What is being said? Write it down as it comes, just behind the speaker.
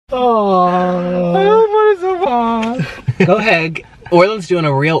Oh, I love water so much. Go ahead. Orland's doing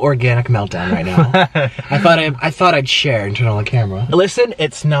a real organic meltdown right now. I thought I'd share and turn on the camera. Listen,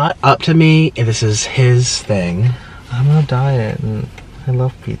 it's not up to me. This is his thing. I'm on a diet and I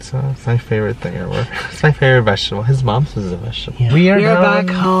love pizza. It's my favorite thing ever. It's my favorite vegetable. His mom's is a vegetable. Yeah. We are back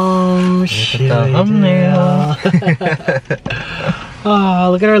home. Oh,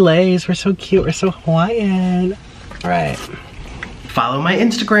 look at our legs. We're so cute. We're so Hawaiian. All right. Follow my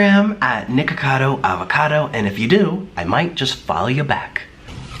Instagram at Nikocado Avocado, and if you do, I might just follow you back.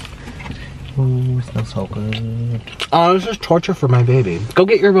 Ooh, it smells so good. Oh, this is torture for my baby. Go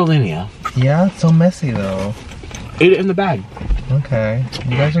get your Rollinia. Yeah, it's so messy though. Eat it in the bag. Okay.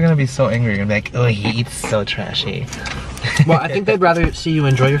 You guys are gonna be so angry. You're gonna be like, oh, he eats so trashy. Well, I think they'd rather see you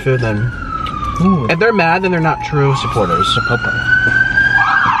enjoy your food than... Ooh. If they're mad, then they're not true supporters.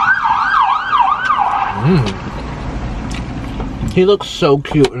 He looks so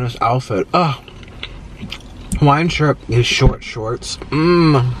cute in his outfit. Oh, Hawaiian shirt, his short shorts.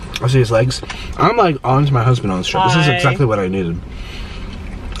 I see his legs. I'm like onto my husband on this trip. This is exactly what I needed.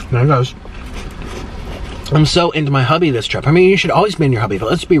 There it goes. I'm so into my hubby this trip. I mean, you should always be in your hubby, but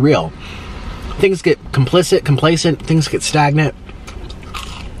let's be real. Things get complacent, things get stagnant.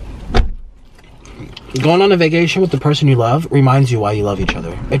 Going on a vacation with the person you love reminds you why you love each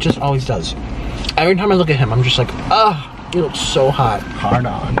other. It just always does. Every time I look at him, I'm just like, ah. He looks so hot. Hard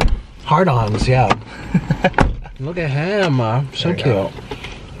on. Hard-ons, yeah. Look at him. So cute.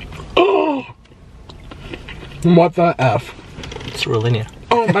 Oh! What the F? It's Rollinia.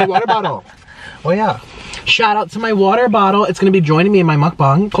 Oh, my water bottle. Oh, yeah. Shout out to my water bottle. It's going to be joining me in my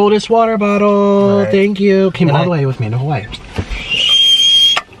mukbang. Coldest water bottle. Right. Thank you. Came all the way with me to Hawaii.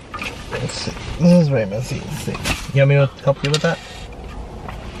 This is very messy. You want me to help you with that?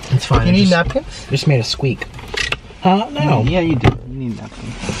 It's fine. You need napkins? Just made a squeak. Huh? No. Yeah, you do. You need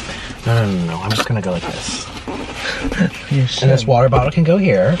napkins. No. I'm just gonna go like this. You should. And this water bottle can go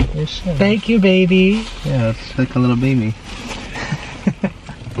here. You should. Thank you, baby. Yeah, it's like a little baby.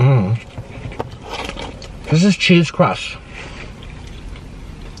 This is cheese crust.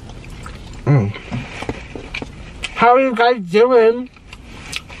 How are you guys doing?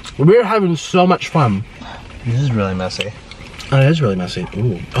 We're having so much fun. This is really messy. Oh, it is really messy.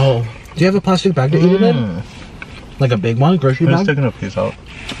 Ooh. Oh. Do you have a plastic bag to eat it in? Like a big one, grocery bag? I'm sticking a piece out.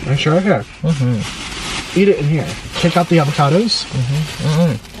 I'm sure I can. Eat it in here. Take out the avocados.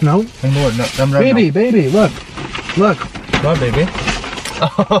 No? I'm bored. No, I'm right baby, look. Look. What, baby?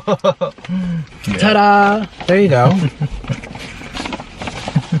 Yeah. Ta-da! There you go.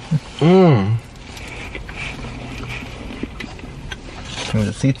 Move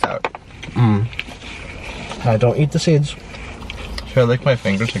the seeds out. Don't eat the seeds. Should I lick my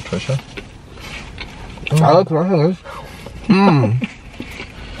fingers like Trisha? I like Trisha's.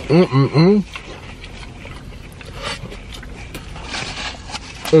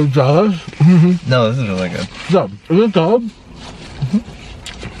 Is it jealous? No, this is really good. Dub. Is it dub?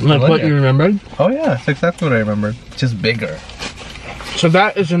 Like what you remembered? Oh yeah, it's exactly what I remembered. Just bigger. So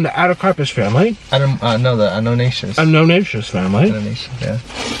that is in the Atocarpus family. No, the Anonaceous. Anonaceous family. Anonaceous, yeah.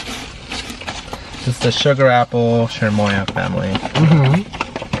 It's the sugar apple Cherimoya family.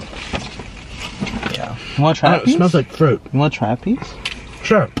 Yeah. You want to try a piece? It smells like fruit. You want to try a piece?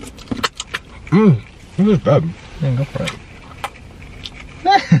 Sure. This is good. Yeah, go for it.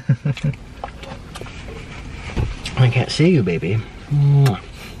 I can't see you, baby.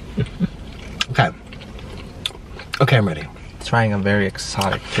 Okay. Okay, I'm ready. Trying a very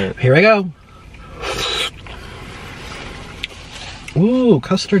exotic fruit. Here I go. Ooh,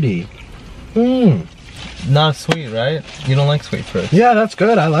 custardy. Not sweet, right? You don't like sweet fruits. Yeah, that's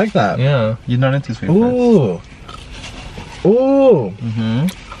good. I like that. Yeah, you're not into sweet fruits. Ooh.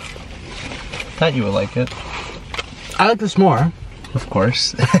 Thought you would like it. I like this more. Of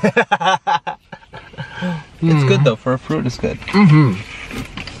course. It's good though, for a fruit it's good.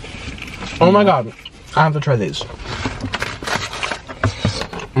 Oh my god. I have to try these.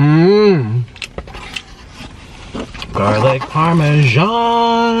 Garlic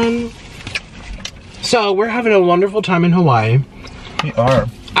parmesan. So we're having a wonderful time in Hawaii. We are.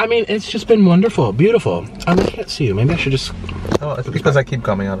 I mean, it's just been wonderful, beautiful. I can't see you. Maybe I should just... Oh, it's because I keep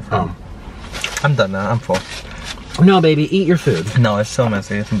coming out of front. I'm done now. I'm full. No, baby, eat your food. No, it's so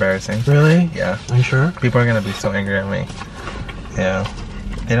messy. It's embarrassing. Really? Yeah. Are you sure? People are gonna be so angry at me. Yeah.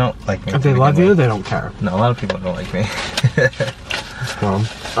 They don't like me. If they love you, they don't care. No, a lot of people don't like me. Well,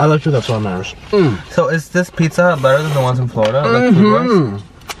 I like you, that's what matters. So is this Pizza Hut better than the ones in Florida? Like food-wise?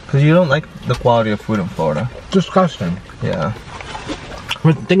 Because you don't like the quality of food in Florida. Disgusting. Yeah.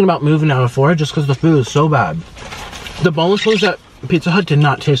 We're thinking about moving out of Florida just because the food is so bad. The boneless wings at Pizza Hut did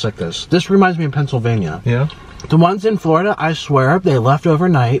not taste like this. This reminds me of Pennsylvania. Yeah? The ones in Florida, I swear, they left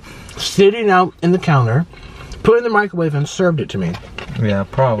overnight, sitting out in the counter, put it in the microwave and served it to me. Yeah,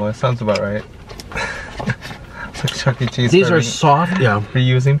 probably. Sounds about right. It's like Chuck E. Cheese. These are soft, yeah.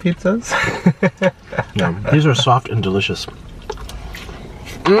 Reusing pizzas? Yeah, these are soft and delicious.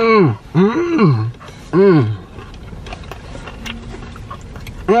 Mmm, mmm, mmm.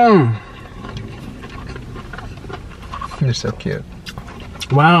 Mmm. You're so cute.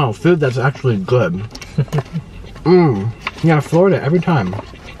 Wow, food that's actually good. Mmm. Yeah, Florida every time.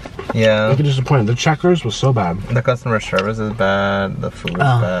 Yeah. I get disappointed. The Checkers was so bad. The customer service is bad. The food is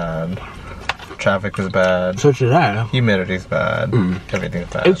bad. Traffic is bad. So today. Humidity's bad. Everything's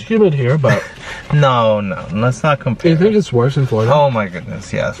bad. It's humid here, but. No, let's not compare. You think it's worse in Florida? Oh my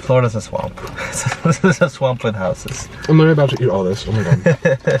goodness, yes. Florida's a swamp. This is a swamp with houses. I'm literally about to eat all this. Oh my god.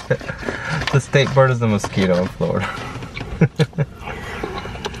 The state bird is the mosquito in Florida.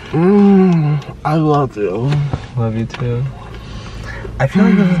 I love you. Love you too. I feel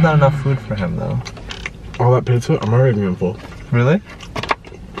like this is not enough food for him though. All that pizza? I'm already being full. Really?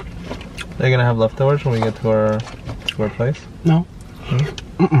 Are you gonna have leftovers when we get to our place? No.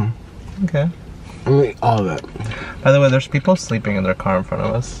 Mm-mm. Okay. I'm gonna eat all of it. By the way, there's people sleeping in their car in front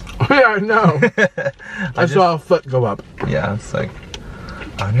of us. Yeah, I know. I saw a foot go up. Yeah, it's like,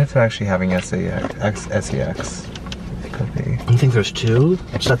 I wonder if they're actually having SEX. Could be. You think there's two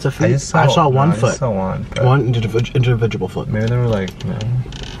sets of feet? I saw one foot. I saw one. One individual foot. Maybe they were like,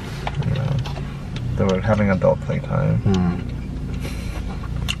 they were having adult playtime.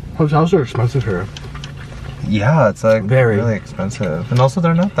 Hotels are expensive here. Yeah, it's like very really expensive. And also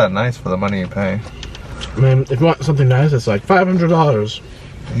they're not that nice for the money you pay. I mean, if you want something nice, it's like $500.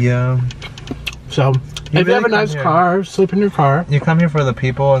 Yeah. So, if you have a nice car, sleep in your car. You come here for the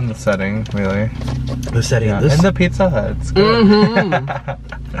people and the setting, really. The setting. Yeah. And the Pizza Hut. It's good.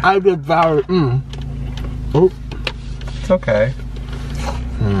 I devour. Oh. It's okay.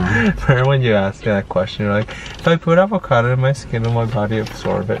 Remember when you asked me that question, you're like, if I put avocado in my skin, will my body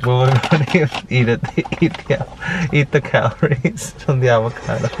absorb it? Will my body eat the calories from the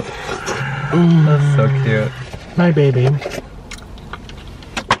avocado? That's so cute. My baby.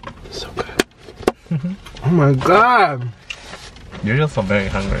 So good. Oh my god. You're just so very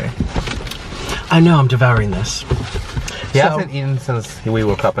hungry. I know, I'm devouring this. He hasn't eaten since we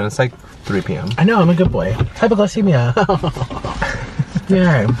woke up and it's like 3 p.m. I know, I'm a good boy. Hypoglycemia.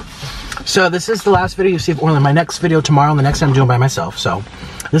 Yeah. So this is the last video you see of Orland. My next video tomorrow, and the next I'm doing by myself. So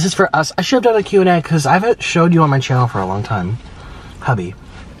this is for us. I should have done a Q&A because I haven't showed you on my channel for a long time. Hubby.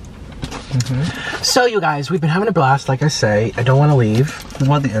 So you guys, we've been having a blast, like I say. I don't want to leave. This is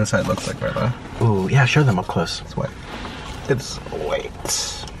what the inside looks like right now. Ooh, yeah, show them up close. It's white. It's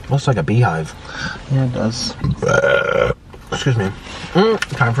white. Looks like a beehive. Yeah, it does. Excuse me.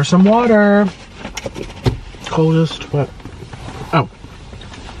 Time for some water. Coldest, what? Oh.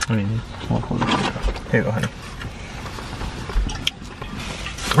 I mean, here you go, honey.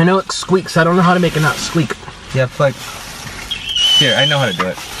 I know it squeaks. I don't know how to make it not squeak. Yeah, it's like... Here, I know how to do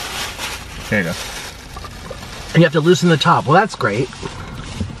it. Here you go. And you have to loosen the top. Well, that's great.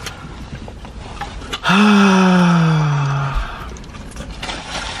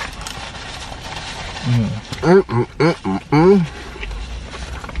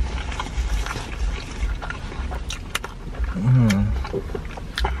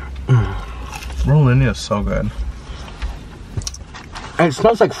 Rolling is so good. And it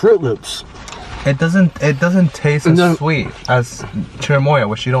smells like Fruit Loops. It doesn't taste as sweet as Chirimoya,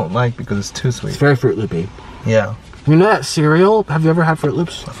 which you don't like because it's too sweet. It's very Fruit Loopy. Yeah. You know that cereal? Have you ever had Fruit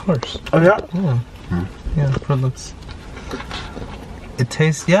Loops? Of course. Oh yeah? Yeah. Yeah, Fruit Loops. It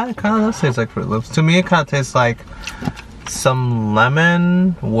tastes, yeah, it kind of does taste like Fruit Loops. To me, it kind of tastes like some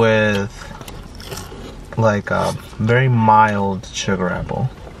lemon with like a very mild sugar apple.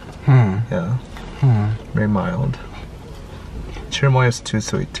 Yeah. Very mild. Chirimoya is too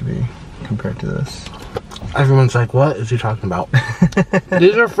sweet to be compared to this. Everyone's like, what is he talking about?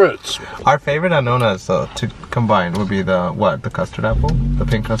 These are fruits. Our favorite anonas, though, to combine would be the, what, the custard apple? The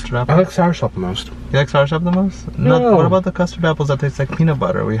pink custard apple? I like soursop the most. You like soursop the most? No. What about the custard apples that taste like peanut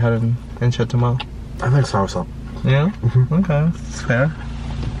butter we had in Chetumal? I like soursop. Yeah? Okay, that's fair.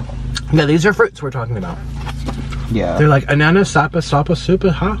 Yeah, these are fruits we're talking about. Yeah. They're like ananas, sapa,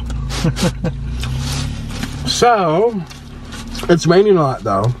 super, huh? So, it's raining a lot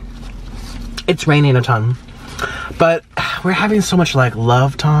though. It's raining a ton. But we're having so much like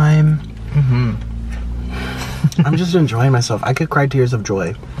love time. I'm just enjoying myself. I could cry tears of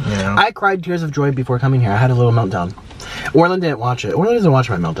joy. Yeah. I cried tears of joy before coming here. I had a little meltdown. Orland didn't watch it. Orland doesn't watch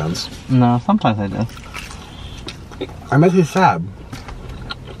my meltdowns. No, sometimes I do. I make you sad.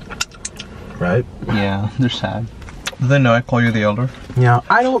 Right? Yeah, they're sad. Do they know I call you the elder? Yeah,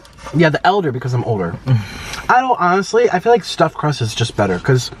 I don't. Yeah, the elder because I'm older. I don't honestly. I feel like stuffed crust is just better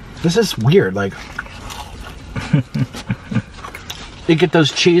because this is weird. Like, you get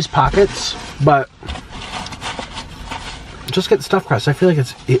those cheese pockets, but just get stuffed crust. I feel like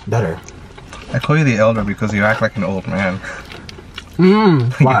it's better. I call you the elder because you act like an old man.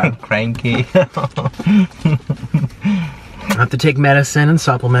 Why? You're cranky. I have to take medicine and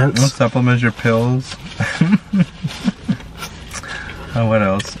supplements. What supplements? Your pills. Oh, what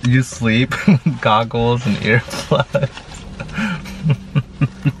else? You sleep, goggles and earplugs.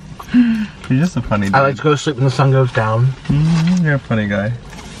 You're just a funny dude. I like to go to sleep when the sun goes down. You're a funny guy.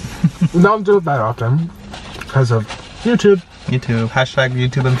 Don't do it that often because of YouTube. YouTube. Hashtag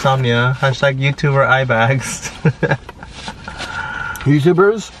YouTube insomnia. Hashtag YouTuber eye bags.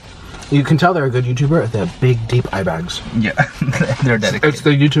 YouTubers, you can tell they're a good YouTuber if they have big, deep eye bags. Yeah, they're dedicated. It's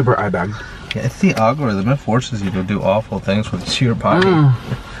the YouTuber eye bag. Yeah, it's the algorithm. It forces you to do awful things with your body.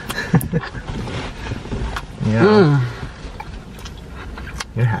 Yeah.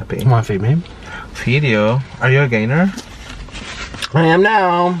 You're happy. You want to feed me? Feed you? Are you a gainer? I am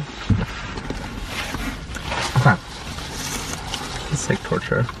now. Okay. It's like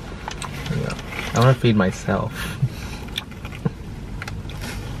torture. Yeah. I want to feed myself.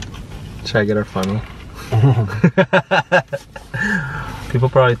 Should I get her funnel? People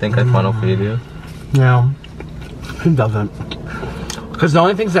probably think I funnel feed you. Yeah. Who doesn't? Because the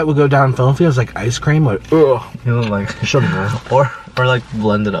only things that would go down funnel feed is like ice cream or You don't like sugar. or like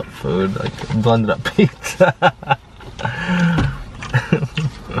blended up food, like blended up pizza.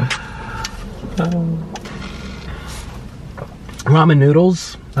 Ramen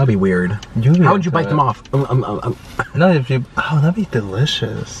noodles? That'd be weird. How would you bite them off? No, if you... Oh, that'd be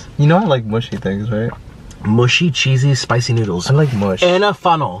delicious. You know I like mushy things, right? Mushy, cheesy, spicy noodles. I like mush. In a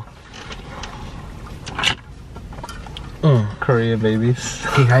funnel. Korean babies.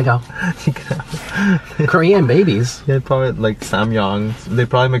 Here I go. Korean babies? Yeah, probably like samyang. They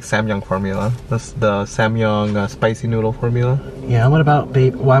probably make samyang formula. That's the samyang spicy noodle formula. Yeah, what about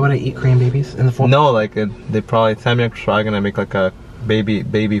babe? Why would I eat Korean babies in the form? No, like they probably samyang's probably gonna make like a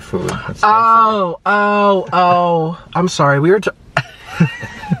baby food. That's spicy. Oh! I'm sorry. We were.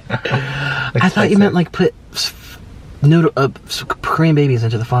 I thought you meant like put Korean babies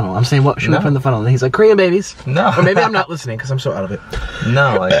into the funnel. I'm saying what should we put in the funnel? And he's like Korean babies. No. Or maybe I'm not listening because I'm so out of it.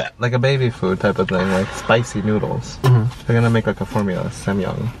 No, like a baby food type of thing, like spicy noodles. They're gonna make like a formula,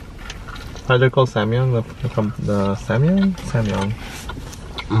 samyang. Are they called samyang? The samyang? Samyang.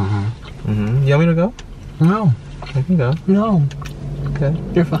 You want me to go? No. I can go. No. Okay.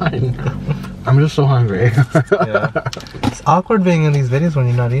 You're fine. I'm just so hungry. Yeah. It's awkward being in these videos when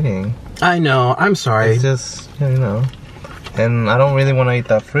you're not eating. I know. I'm sorry. It's just, you know. And I don't really want to eat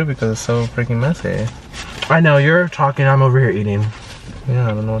that fruit because it's so freaking messy. I know. You're talking. I'm over here eating. Yeah,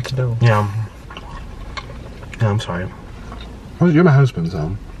 I don't know what to do. Yeah. Yeah, I'm sorry. Well, you're my husband,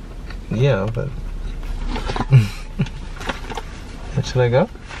 so. Yeah, but... Should I go?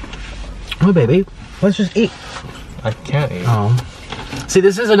 Oh, baby. Let's just eat. I can't eat. Oh. See,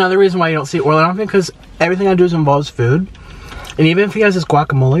 this is another reason why you don't see Orlin often, because everything I do involves food. And even if he has his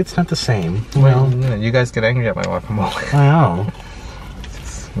guacamole, it's not the same. You know? Yeah, you guys get angry at my guacamole. I know.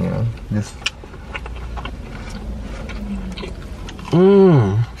 Just, you know, just...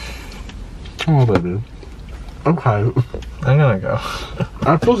 Oh, baby. Okay. I'm gonna go.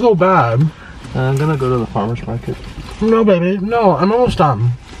 I feel so bad. I'm gonna go to the farmer's market. No, baby. No, I'm almost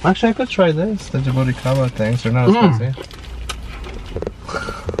done. Actually, I could try this. The jaboricaba things. They're not as spicy.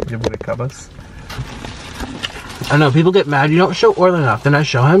 Jaboricabas. I know, people get mad. You don't show Orlin enough. Then I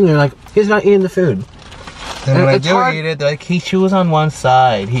show him, and they're like, he's not eating the food. And when I do eat it, they're like, he chews on one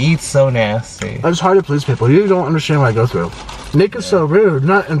side. He eats so nasty. It's hard to please people. You don't understand what I go through. Nick is so rude.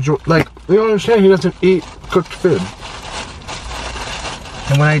 Not enjoy. Like, you don't understand. He doesn't eat cooked food.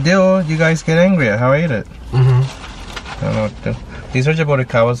 And when I do, you guys get angry at how I eat it. I don't know what to do. These are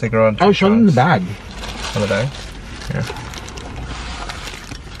jaboricabas. They grow on trees. Oh, show them the bag. On the bag? Here.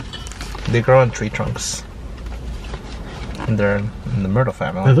 They grow on tree trunks. And they're in the myrtle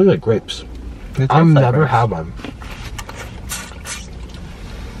family. They look like grapes. I've never had one.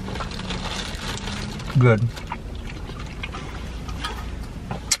 Good.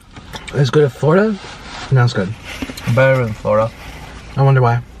 It's good at Florida? No, it's good. Better in Florida. I wonder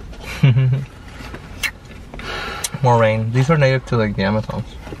why. More rain. These are native to like the Amazons.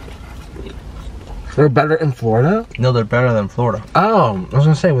 They're better in Florida? No, they're better than Florida. Oh, I was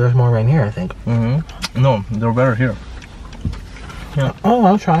gonna say, well, there's more rain here, I think. No, they're better here. Yeah. Oh,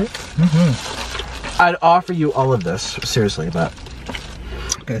 I'll try it. I'd offer you all of this, seriously, but...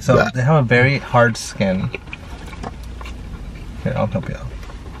 Okay, so they have a very hard skin. Here, I'll help you out.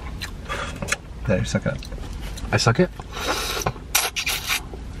 There, suck it up. I suck it?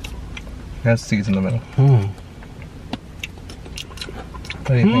 It has seeds in the middle. Mm. What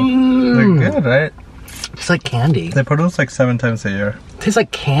do you think? They're good, right? It's like candy. They produce like 7 times a year. Tastes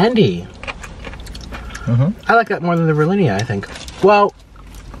like candy. I like that more than the Verlinia, I think. Well,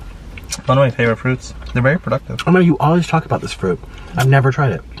 one of my favorite fruits. They're very productive. I know you always talk about this fruit. I've never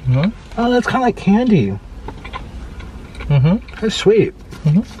tried it. Oh, that's kind of like candy. That's sweet.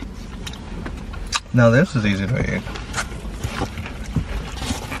 Now this is easy to eat.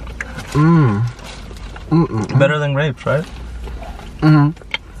 Better than grapes, right?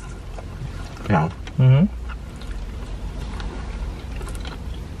 Yeah.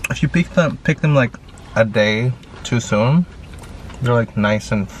 If you pick them like a day too soon, they're like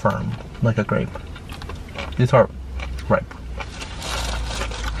nice and firm, like a grape. These are ripe.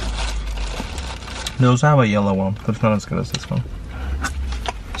 They also have a yellow one, but it's not as good as this one.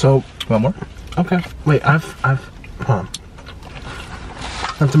 So, one more? Okay. Wait, I've hold on.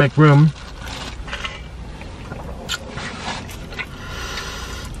 Have to make room.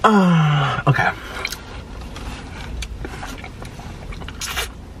 Okay.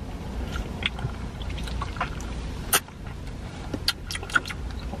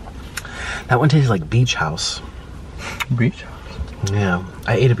 That one tastes like beach house. Beach house? Yeah,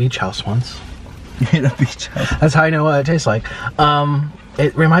 I ate a beach house once. You ate a beach house? That's how I know what it tastes like.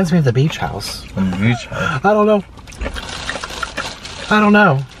 It reminds me of the beach house. A beach house? I don't know. I don't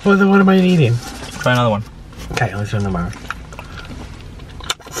know. What am I eating? Try another one. Okay, let's do another one.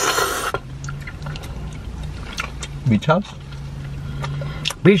 Beach house?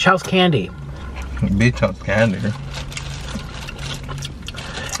 Beach house candy. Beach house candy.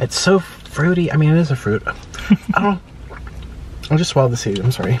 It's so fruity. I mean, it is a fruit. I don't. I'll just swallow the seed.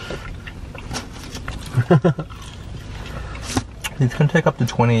 I'm sorry. These can take up to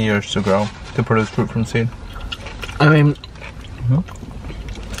 20 years to grow, to produce fruit from seed. I mean,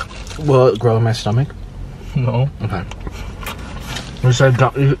 will it grow in my stomach? No. Okay. He said,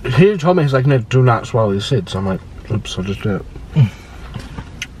 he told me, he's like, no, do not swallow these seeds. So I'm like, oops, I'll just do it.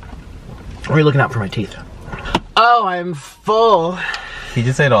 Or are you looking out for my teeth? Oh, I'm full. He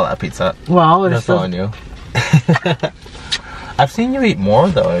just ate all that pizza. Well, that's all on you. I've seen you eat more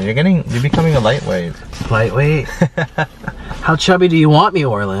though. You're becoming a lightweight. Lightweight? How chubby do you want me,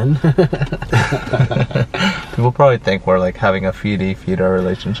 Orlin? People probably think we're like having a feeder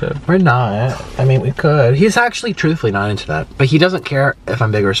relationship. We're not. I mean, we could. He's actually truthfully not into that. But he doesn't care if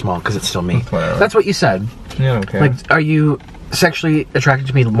I'm big or small because it's still me. Whatever. That's what you said. Yeah, okay. Like, are you sexually attracted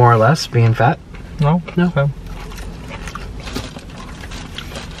to me more or less being fat? No. No. Fine.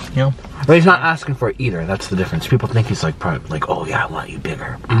 Yeah. But he's not asking for it either. That's the difference. People think he's like, oh yeah, I want you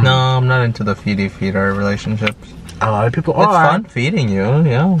bigger. No, I'm not into the feeder relationships. A lot of people are. It's fun feeding you,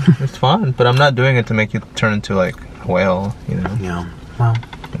 yeah. It's fun. But I'm not doing it to make you turn into like a whale, you know? Yeah. Well.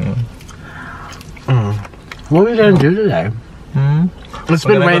 What are we gonna do today? It's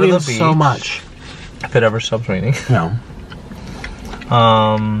been raining so much. If it ever stops raining. No.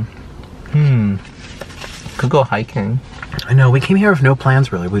 Could go hiking. I know, we came here with no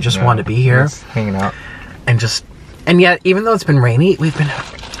plans really. We just wanted to be here. Just hanging out. And yet, even though it's been rainy, we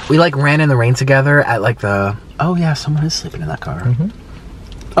like ran in the rain together at like the, oh yeah, someone is sleeping in that car.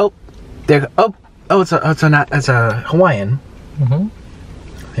 Oh, there, it's a Hawaiian.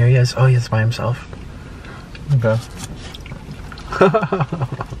 There he is. Oh, he's by himself. Okay.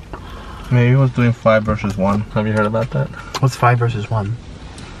 Maybe he was doing 5 versus 1. Have you heard about that? What's 5 versus 1?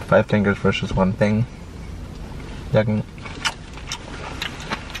 5 fingers versus 1 thing.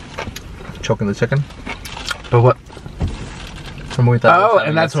 Choking the chicken. But what? Oh,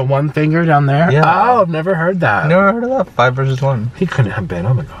 and that's a 1 finger down there? Yeah. Oh, I've never heard that. You never heard of that? 5 versus 1. He couldn't have been.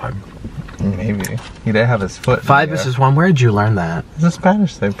 Oh my god. Maybe. He did have his foot. 5 versus 1. Where did you learn that? It's a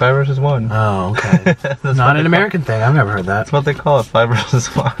Spanish thing. 5 versus 1. Oh, okay. Not an American thing. I've never heard that. That's what they call it. 5 versus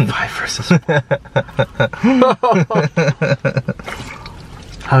 1. 5 versus 1.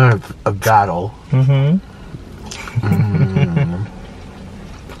 Kind of a battle.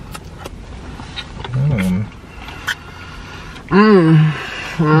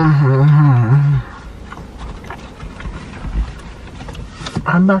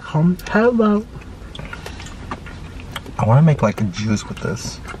 I'm back home. Hello. I want to make like a juice with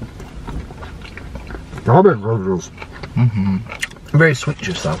this. Strawberry juice. Very sweet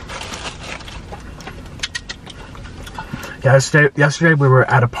juice though. Yeah, yesterday we were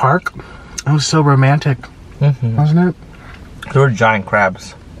at a park. It was so romantic, wasn't it? There were giant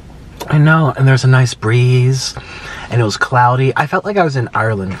crabs. I know, and there's a nice breeze, and it was cloudy. I felt like I was in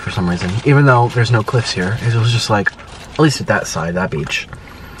Ireland for some reason, even though there's no cliffs here. It was just like, at least at that side, that beach.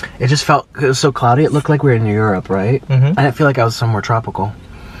 It just felt, it was so cloudy, it looked like we were in Europe, right? I didn't feel like I was somewhere tropical.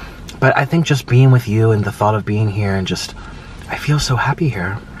 But I think just being with you and the thought of being here and just, I feel so happy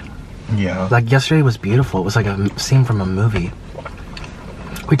here. Yeah. Like yesterday was beautiful. It was like a scene from a movie.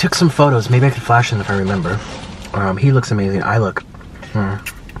 We took some photos. Maybe I could flash them if I remember. He looks amazing. I look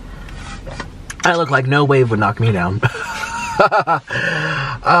like no wave would knock me down. But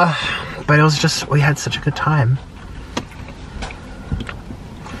it was just, we had such a good time.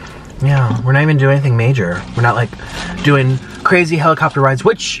 Yeah, we're not even doing anything major. We're not like doing crazy helicopter rides,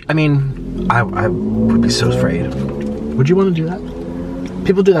 which, I mean, I would be so afraid. Would you want to do that?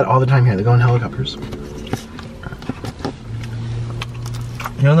 People do that all the time here. They go in helicopters.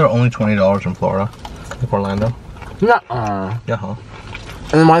 You know they're only $20 in Florida, like Orlando. Nuh-uh. Yeah. Huh?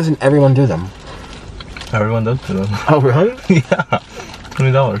 And then why doesn't everyone do them? Everyone does do them. Oh really? Yeah.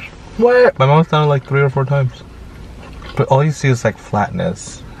 $20. What? My mom's done it like 3 or 4 times. But all you see is like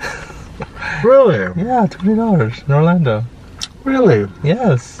flatness. Really? Yeah, $20 in Orlando. Really?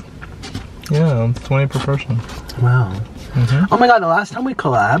 Yes. Yeah, it's 20 per person. Wow. Oh my god, the last time we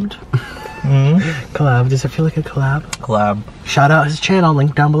collabed. Collab, does it feel like a collab? Collab. Shout out his channel,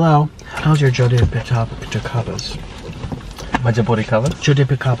 link down below. How's your Jode Picabas? My jaboricabas? Jode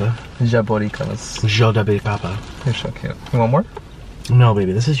Picaba. Jaboricabas. Jode Picaba. You're so cute. You want more? No,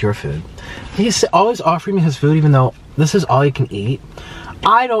 baby, this is your food. He's always offering me his food even though this is all he can eat.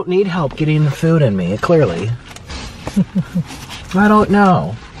 I don't need help getting the food in me, clearly. I don't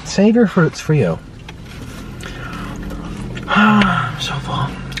know. Save your fruits for you. I'm so full.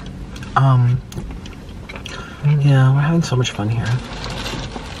 Yeah, we're having so much fun here.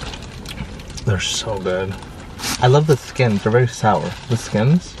 They're so good. I love the skins. They're very sour. The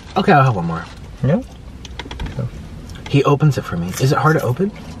skins? Okay, I'll have one more. Yeah. Okay. He opens it for me. Is it hard to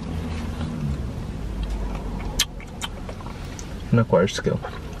open? An acquired skill.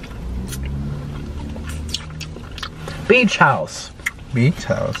 Beach house. Beach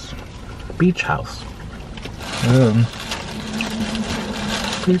house. Beach house.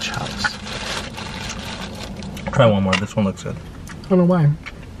 Beach house. Try one more. This one looks good. I don't know why.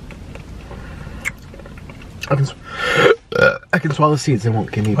 I can swallow seeds. They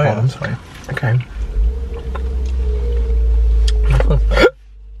won't give me problems. Yeah, okay.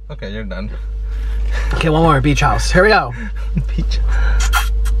 Okay, you're done. Okay, one more. Beach house. Here we go. Beach.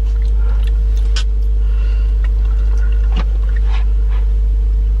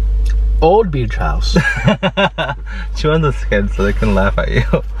 Old beach house. Chew on the skin so they can laugh at you.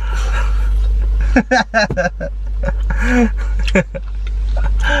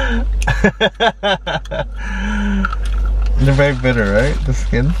 They're very bitter, right? The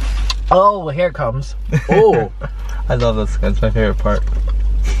skin. Oh, well, here it comes. Oh. I love the skin. It's my favorite part.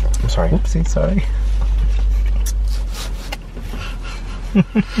 I'm sorry. Oopsie, sorry.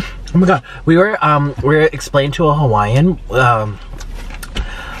 Oh my god. We were explained to a Hawaiian. Remember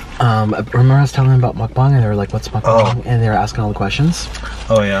I was telling them about mukbang and they were like, what's mukbang? Oh. And they were asking all the questions.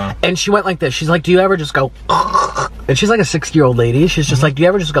 Oh yeah. And she went like this. She's like, do you ever just go and she's like a 60-year-old lady. She's just like, do you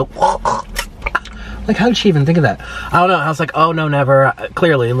ever just go like, how did she even think of that? I don't know. I was like, oh no, never.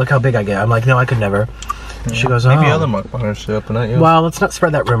 Clearly, look how big I get. I'm like, no, I could never. Yeah. She goes, oh. Maybe other mukbangers should open at you. Well, let's not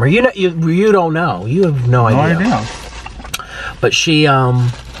spread that rumor. You know, you don't know. You have no idea. But she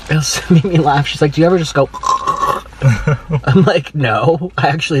it made me laugh. She's like, do you ever just go I'm like, no, I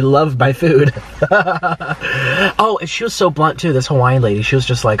actually love my food. Oh, and she was so blunt too, this Hawaiian lady. She was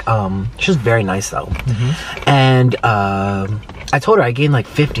just like, she was very nice though. And I told her I gained like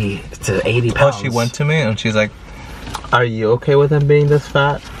 50 to 80 pounds. Oh, she went to me and she's like, are you okay with him being this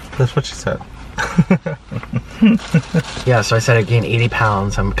fat? That's what she said. Yeah, so I said I gained 80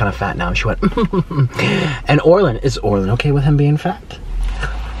 pounds. I'm kind of fat now. And she went, and Orlin, is Orlin okay with him being fat?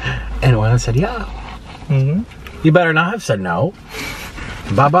 And Orlin said, yeah. You better not have said no.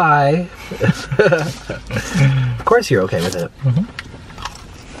 Bye-bye. Of course you're okay with it.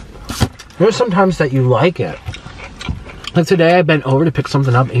 There's sometimes that you like it. Like today I bent over to pick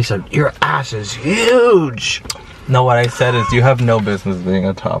something up and he said, your ass is huge. No, what I said is you have no business being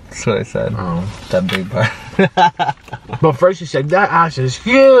a top. That's what I said. Oh. That big butt. But first you said, that ass is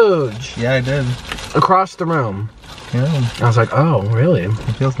huge. Yeah, I did. Across the room. Yeah. I was like, oh, really?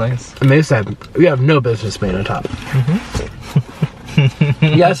 It feels nice. And they said, you have no business being a top.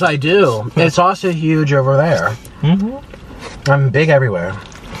 Yes, I do. It's also huge over there. I'm big everywhere.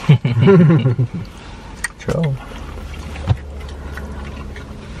 True.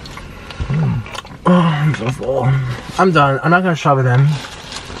 Oh, I'm so full. I'm done. I'm not going to shove it in.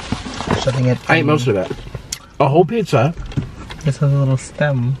 shoving it. I ate most of it. A whole pizza. This has a little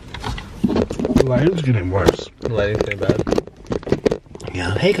stem. The lighting's getting worse. The lighting's getting bad.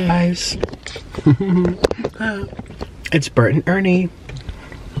 Yeah. Hey guys. It's Bert and Ernie.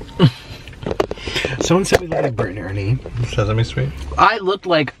 Someone said we look like Bert and Ernie. Sesame Street. I looked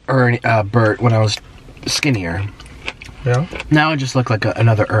like Bert when I was skinnier. Yeah. Now I just look like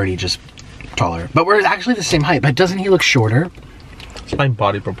another Ernie, just taller. But we're actually the same height. But doesn't he look shorter? It's my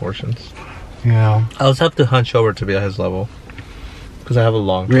body proportions. Yeah. I also have to hunch over to be at his level. Because I have a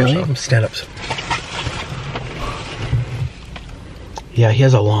long torso. Really? Stand up. Yeah, he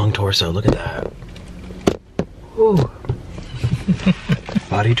has a long torso. Look at that. Ooh.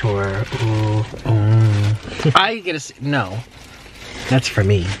 Body tour. Ooh. I get a... No. That's for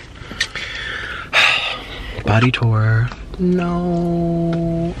me. Body tour.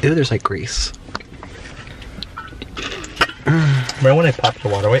 No. Ew, there's like grease. Remember when I popped the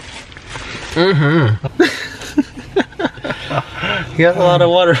water weight? Mm-hmm. He has a lot of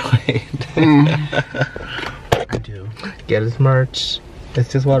water weight. I do. Get his merch.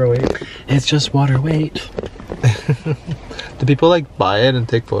 It's just water weight. It's just water weight. Do people like buy it and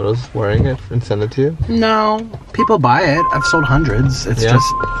take photos wearing it and send it to you? No. People buy it. I've sold hundreds. It's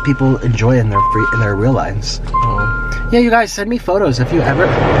just people enjoy it in their real lives. Oh. Yeah, you guys send me photos if you ever...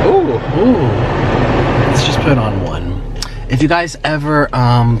 Ooh. Ooh. Let's just put on one. If you guys ever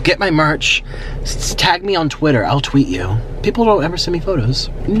get my merch, tag me on Twitter. I'll tweet you. People don't ever send me photos.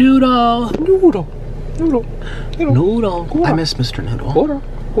 Noodle. Noodle. Noodle. Noodle. I miss Mr. Noodle. Corra.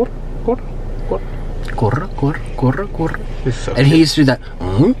 Corra, corra, corra, corra. So and he used to do that.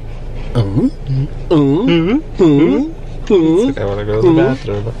 Like, I want to go to the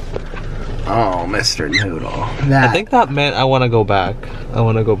bathroom. Oh, Mr. Noodle. I think that meant I want to go back. I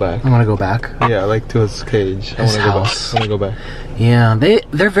want to go back. I want to go back. Yeah, like to his cage. His house. I want to go back. Yeah,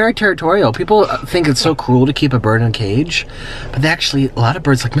 they're very territorial. People think it's so cruel to keep a bird in a cage, but they actually, a lot of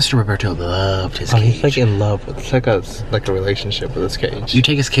birds, like Mr. Roberto, loved his cage. He's like in love. It's like a relationship with his cage. You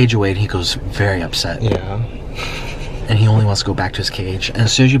take his cage away and he goes very upset. Yeah. And he only wants to go back to his cage. And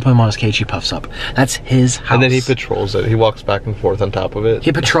as soon as you put him on his cage, he puffs up. That's his house. And then he patrols it. He walks back and forth on top of it.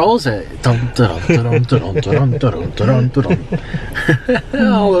 He patrols it.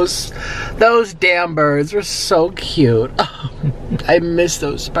 Oh, those damn birds were so cute. Oh, I miss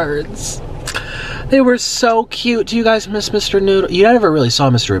those birds. They were so cute. Do you guys miss Mr. Noodle? You never really saw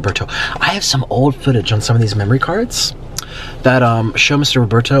Mr. Roberto. I have some old footage on some of these memory cards that show Mr.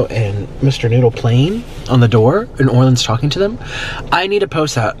 Roberto and Mr. Noodle playing on the door and Orland's talking to them. I need to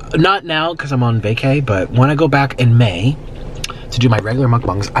post that. Not now because I'm on vacay, but when I go back in May to do my regular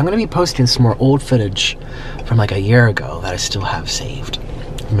mukbangs, I'm going to be posting some more old footage from like a year ago that I still have saved.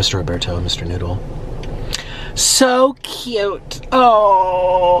 Mr. Roberto and Mr. Noodle. So cute.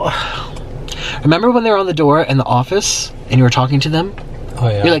 Oh. Remember when they were on the door in the office and you were talking to them? Oh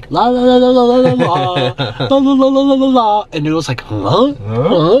yeah. You're like la la la la la la la la la la la la la la, and Noodle's like huh?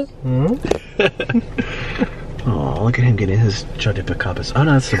 Huh? Oh, look at him getting his chodipacapas. Oh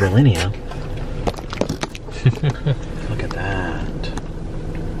no, that's the Berlinia. Look at that.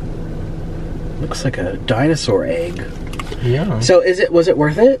 Looks like a dinosaur egg. Yeah. So was it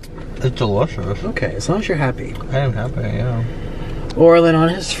worth it? It's delicious. Okay, as long as you're happy. I am happy, yeah. Orland on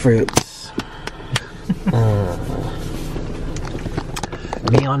his fruits.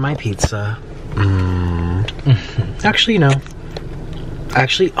 Me on my pizza. Actually, no.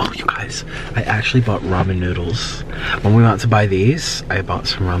 Oh, you guys, I actually bought ramen noodles. When we went to buy these, I bought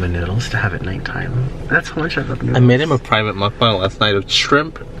some ramen noodles to have at nighttime. That's how much I love noodles. I made him a private mukbang last night of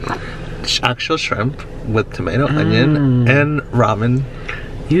shrimp, actual shrimp with tomato, onion, and ramen.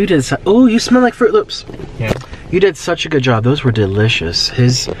 You did so. Oh, you smell like Fruit Loops. Yeah. You did such a good job. Those were delicious.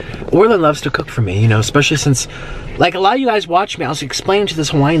 Orland loves to cook for me, you know, especially since, like, a lot of you guys watch me. I was explaining to this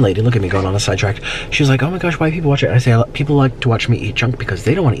Hawaiian lady, look at me going on a sidetrack. She was like, oh my gosh, why do people watch it? And I say, people like to watch me eat junk because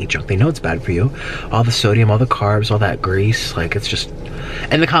they don't want to eat junk. They know it's bad for you. All the sodium, all the carbs, all that grease, like, it's just,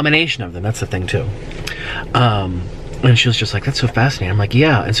 and the combination of them, that's the thing too. And she was just like, that's so fascinating. I'm like,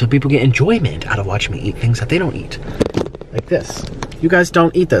 yeah, and so people get enjoyment out of watching me eat things that they don't eat. Like this. You guys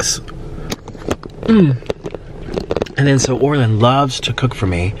don't eat this. And then so Orland loves to cook for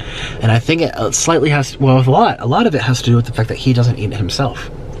me, and I think it slightly has, well, a lot of it has to do with the fact that he doesn't eat it himself,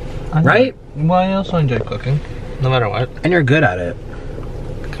 right? Well, I also enjoy cooking, no matter what. And you're good at it.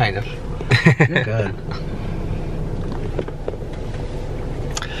 Kind of. You're good.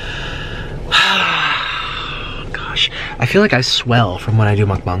 Gosh, I feel like I swell from when I do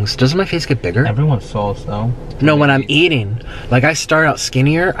mukbangs. Doesn't my face get bigger? Everyone swells though. No, when I'm eating. Like, I start out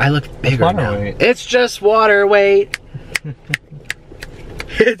skinnier, I look bigger now. It's just water weight.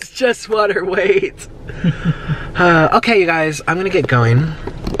 It's just water, wait. Okay, you guys, I'm gonna get going.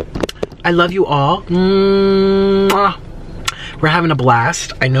 I love you all. Mwah. We're having a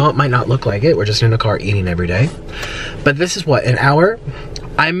blast. I know it might not look like it. We're just in a car eating every day. But this is what, an hour?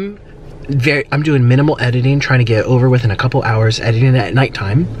 I'm doing minimal editing, trying to get over within a couple hours, editing at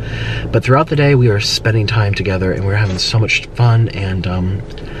nighttime. But throughout the day, we are spending time together and we're having so much fun. And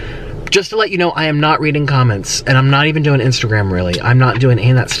just to let you know, I am not reading comments and I'm not even doing Instagram really. I'm not doing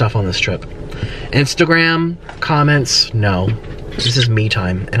any of that stuff on this trip. Instagram, comments, no. This is me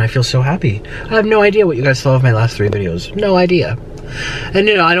time and I feel so happy. I have no idea what you guys saw of my last 3 videos. No idea. And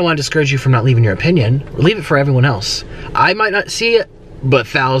you know, I don't want to discourage you from not leaving your opinion. Leave it for everyone else. I might not see it, but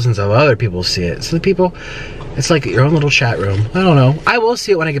thousands of other people see it. So the people, it's like your own little chat room. I don't know. I will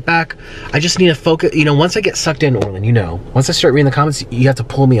see it when I get back. I just need to focus. You know, once I get sucked in, Orlin, you know. Once I start reading the comments, you have to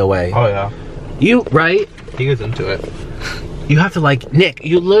pull me away. Oh, yeah. You, right? He gets into it. You have to like, Nick,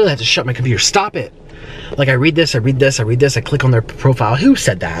 you literally have to shut my computer. Stop it. Like I read this, I read this, I read this, I click on their profile. Who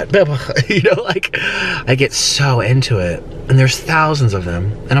said that? You know, like I get so into it. And there's thousands of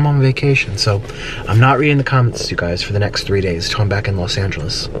them. And I'm on vacation. So I'm not reading the comments, you guys, for the next 3 days till I'm back in Los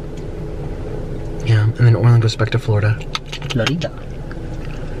Angeles. Yeah, and then Orlin goes back to Florida. Florida.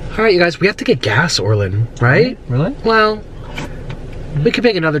 Alright, you guys, we have to get gas, Orlin, right? Really? Well, we could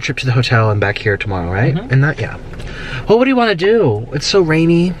make another trip to the hotel and back here tomorrow, right? And that, yeah. Well, what do you want to do? It's so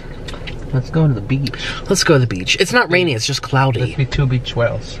rainy. Let's go to the beach. Let's go to the beach. It's not rainy, it's just cloudy. Let's be 2 beach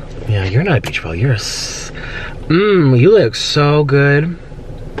whales. Yeah, you're not a beach whale, you're a... you look so good.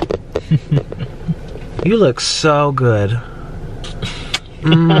 You look so good.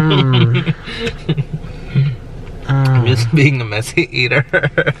 I'm just being a messy eater.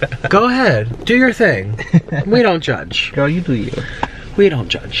 Go ahead, do your thing. We don't judge. Girl, you do you. We don't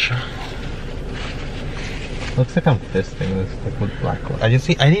judge. Looks like I'm fisting this like with black gloves.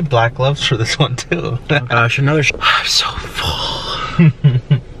 I need black gloves for this one too. Oh gosh, another I'm so full.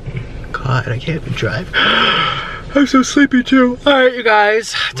 God, I can't even drive. I'm so sleepy too. Alright, you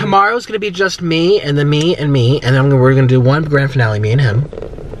guys. Tomorrow's gonna be just me and then me and me. And then we're gonna do one grand finale, me and him.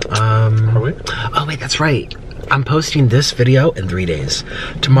 Are we? Oh wait, that's right. I'm posting this video in 3 days.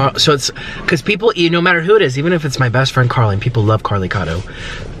 Tomorrow, so it's, because people, no matter who it is, even if it's my best friend Carly, and people love Carlicado,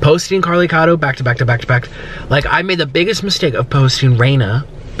 posting Carlicado back to back to back to back. Like, I made the biggest mistake of posting Reina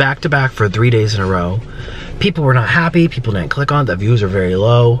back to back for 3 days in a row. People were not happy, people didn't click on it, the views are very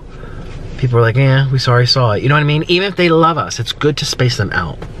low. People were like, eh, we saw it. You know what I mean? Even if they love us, it's good to space them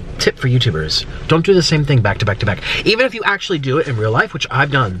out. Tip for YouTubers, don't do the same thing back to back to back. Even if you actually do it in real life, which I've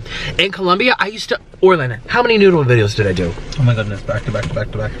done. In Colombia, I used to, Orlin, how many noodle videos did I do? Oh my goodness, back to back to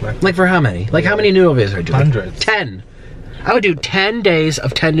back to back to back. Like for how many? Like how many noodle videos did I do? Hundreds. 10. I would do 10 days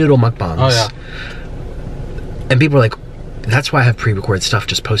of 10 noodle mukbangs. Oh yeah. And people were like, that's why I have pre-recorded stuff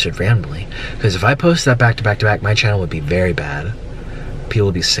just posted randomly. Because if I post that back to back to back, my channel would be very bad. People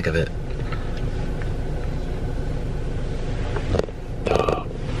would be sick of it.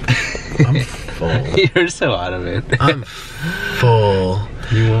 I'm full. You're so out of it. I'm full.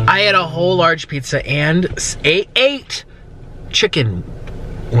 I had a whole large pizza and eight chicken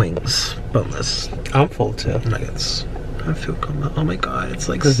wings, boneless. I'm full too. Nuggets. I feel come. Oh my god, it's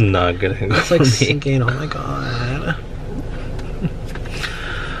like this is not gonna go. It's like sinking. Oh my god.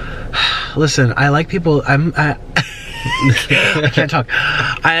 Listen, I like people. I can't talk.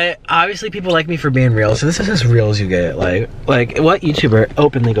 Obviously people like me for being real, so this is as real as you get. Like what YouTuber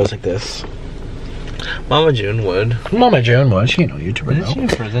openly goes like this? Mama June would. Mama June would. She ain't no YouTuber. Isn't she in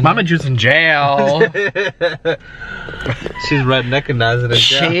prison? Mama June's in jail. She's redneckizing in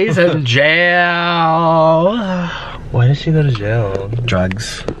jail. She's in jail. Why did she go to jail?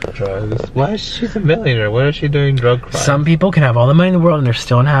 Drugs. Drugs. Why is she a millionaire? What is she doing drug crime? Some people can have all the money in the world and they're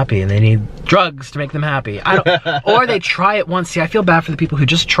still unhappy and they need drugs to make them happy. I don't, or they try it once. See, I feel bad for the people who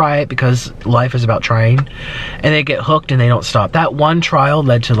just try it because life is about trying and they get hooked and they don't stop. That one trial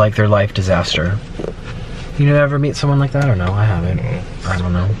led to like their life disaster. You ever meet someone like that or no? I haven't. I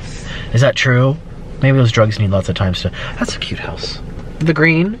don't know. Is that true? Maybe those drugs need lots of times to... That's a cute house. The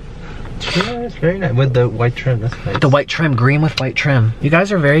green. Yeah, it's very nice. With the white trim, that's nice. The white trim, green with white trim. You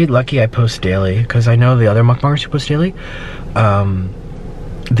guys are very lucky I post daily, because I know the other mukbangers who post daily,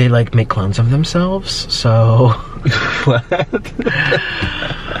 they like make clones of themselves, so... What?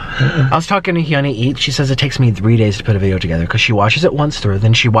 I was talking to Hyuna Eat, she says it takes me 3 days to put a video together, because she watches it once through,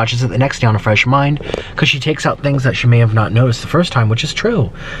 then she watches it the next day on a fresh mind, because she takes out things that she may have not noticed the first time, which is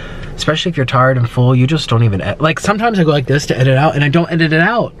true. Especially if you're tired and full, you just don't even... Like, sometimes I go like this to edit out, and I don't edit it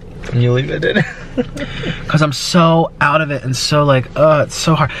out. And you leave it in? Because I'm so out of it and so like, it's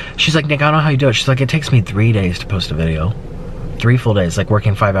so hard. She's like, Nick, I don't know how you do it. She's like, it takes me 3 days to post a video. 3 full days, like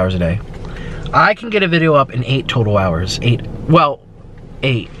working 5 hours a day. I can get a video up in 8 total hours. 8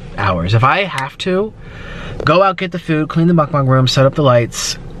 hours. If I have to, go out, get the food, clean the mukbang room, set up the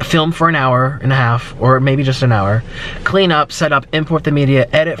lights, film for an hour and a half, or maybe just an hour, clean up, set up, import the media,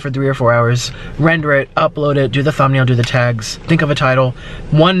 edit for 3 or 4 hours, render it, upload it, do the thumbnail, do the tags, think of a title,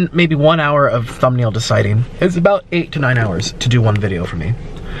 maybe 1 hour of thumbnail deciding. It's about 8 to 9 hours to do one video for me.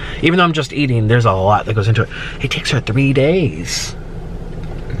 Even though I'm just eating, there's a lot that goes into it. It takes her 3 days.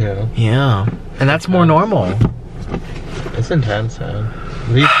 Yeah. Yeah. And that's more normal. It's intense, man.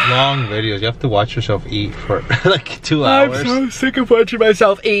 These long videos, you have to watch yourself eat for like 2 hours. I'm so sick of watching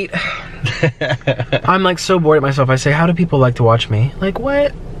myself eat. I'm like so bored at myself. I say, how do people like to watch me? Like,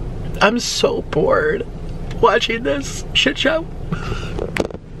 what? I'm so bored watching this shit show.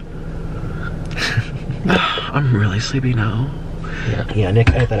 I'm really sleepy now. Yeah, Nick,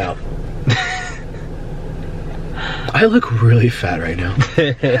 edit that out. I look really fat right now.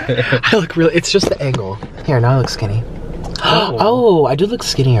 I look really, it's just the angle. Here, now I look skinny. Oh, I do look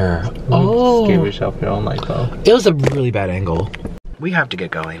skinnier. Oh. Give yourself your own light though. It was a really bad angle. We have to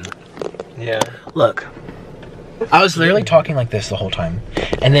get going. Yeah. Look. I was literally talking like this the whole time.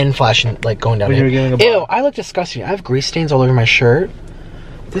 And then flashing, like going down here. Ew, I look disgusting. I have grease stains all over my shirt.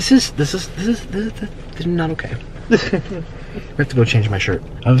 This is not okay. I have to go change my shirt.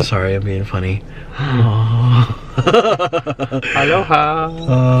 I'm sorry, I'm being funny. Aloha.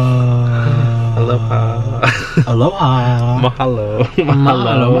 Aloha. Aloha. Mahalo.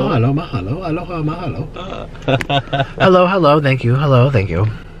 Mahalo. Mahalo. Mahalo. Aloha. Mahalo. Hello. Hello. Thank you. Hello. Thank you.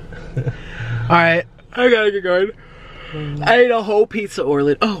 Alright. I gotta get going. I ate a whole pizza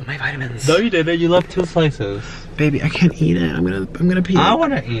Orland. Oh, my vitamins. No, you didn't. You left 2 slices. Baby, I can't eat it. I'm gonna pee. I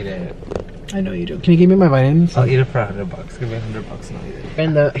wanna eat it. I know you do. Can you give me my vitamins? I'll eat it for $100. Give me $100 and I'll eat it.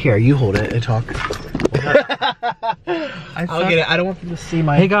 And here, you hold it and talk. I'll get it. I don't want people to see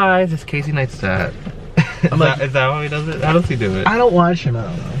my. Hey guys, it's Casey Neistat. Is that how he does it? How does he do it? I don't watch him. I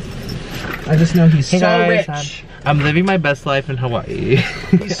don't know. I just know he's so rich. I'm living my best life in Hawaii.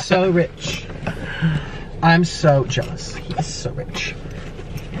 He's so rich. I'm so jealous. He's so rich.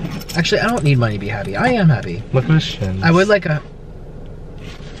 Actually, I don't need money to be happy. I am happy. Look at his shins. I would like a.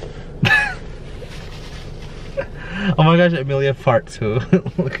 Oh my gosh, Amelia fart too.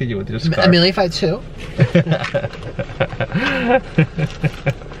 Look at you with your scarf. Amelia fart too?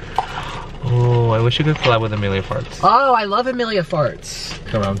 Oh, I wish you could collab with Amelia Farts. Oh, I love Amelia Farts.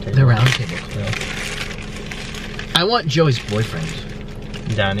 The round table. The round table. Yeah. I want Joey's boyfriend.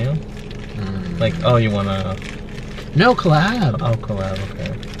 Daniel? Like, oh, you wanna... No, collab. Oh, collab,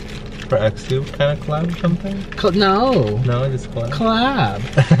 okay. For X2 kind of collab or something? No. No, just collab?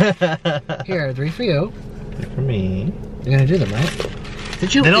 Collab. Here, 3 for you. 3 for me. You're gonna do them, right?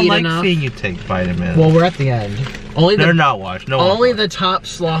 Did you They don't eat like enough? seeing you take vitamins. Well, we're at the end. Only they're not washed. No. Only the top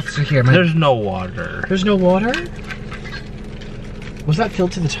sloths are here. There's no water. There's no water? Was that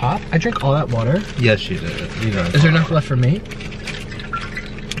filled to the top? I drank all that water. Yes, you did. You know. Is there enough left for me?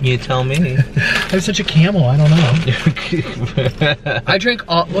 You tell me. I'm such a camel. I don't know. I drank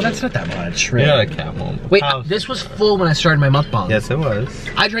all. Well, that's not that much. You're not a camel. Wait, this was full when I started my mukbang. Yes, it was.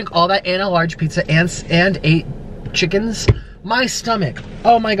 I drank all that and a large pizza and 8 chickens. My stomach.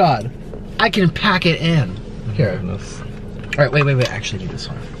 Oh my god. I can pack it in. Here. Goodness. Alright, wait. I actually need this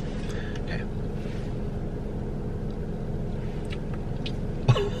one. Okay.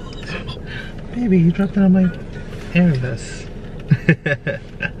 Baby, you dropped it on my hair vest. Is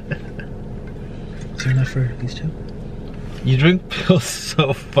there enough for these 2? You drink pills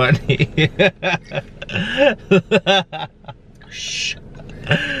so funny. Shh.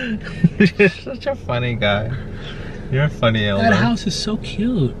 You're such a funny guy. You're a funny elder. That house is so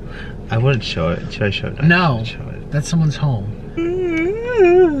cute. I wouldn't show it. Should I show it? No. Show it. That's someone's home.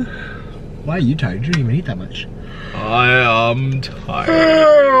 Why are you tired? You didn't even eat that much. I am tired.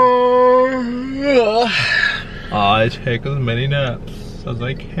 I take as many naps as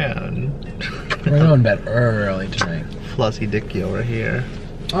I can. We're going to bed early tonight. Flossy Dicky over here.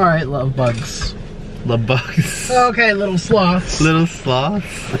 Alright, love bugs. Love bugs. Okay, little sloths. Little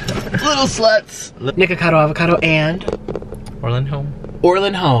sloths. Little sluts. Nikocado, avocado, and... Orland home.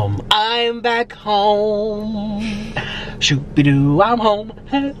 Orland home. I'm back home. Shooby-doo, I'm home.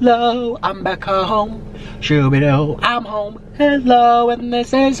 Hello, I'm back home. Shooby-doo, I'm home. Hello, and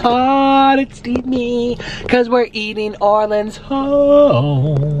this is hot. It's steamy, cause we're eating Orland's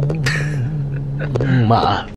home.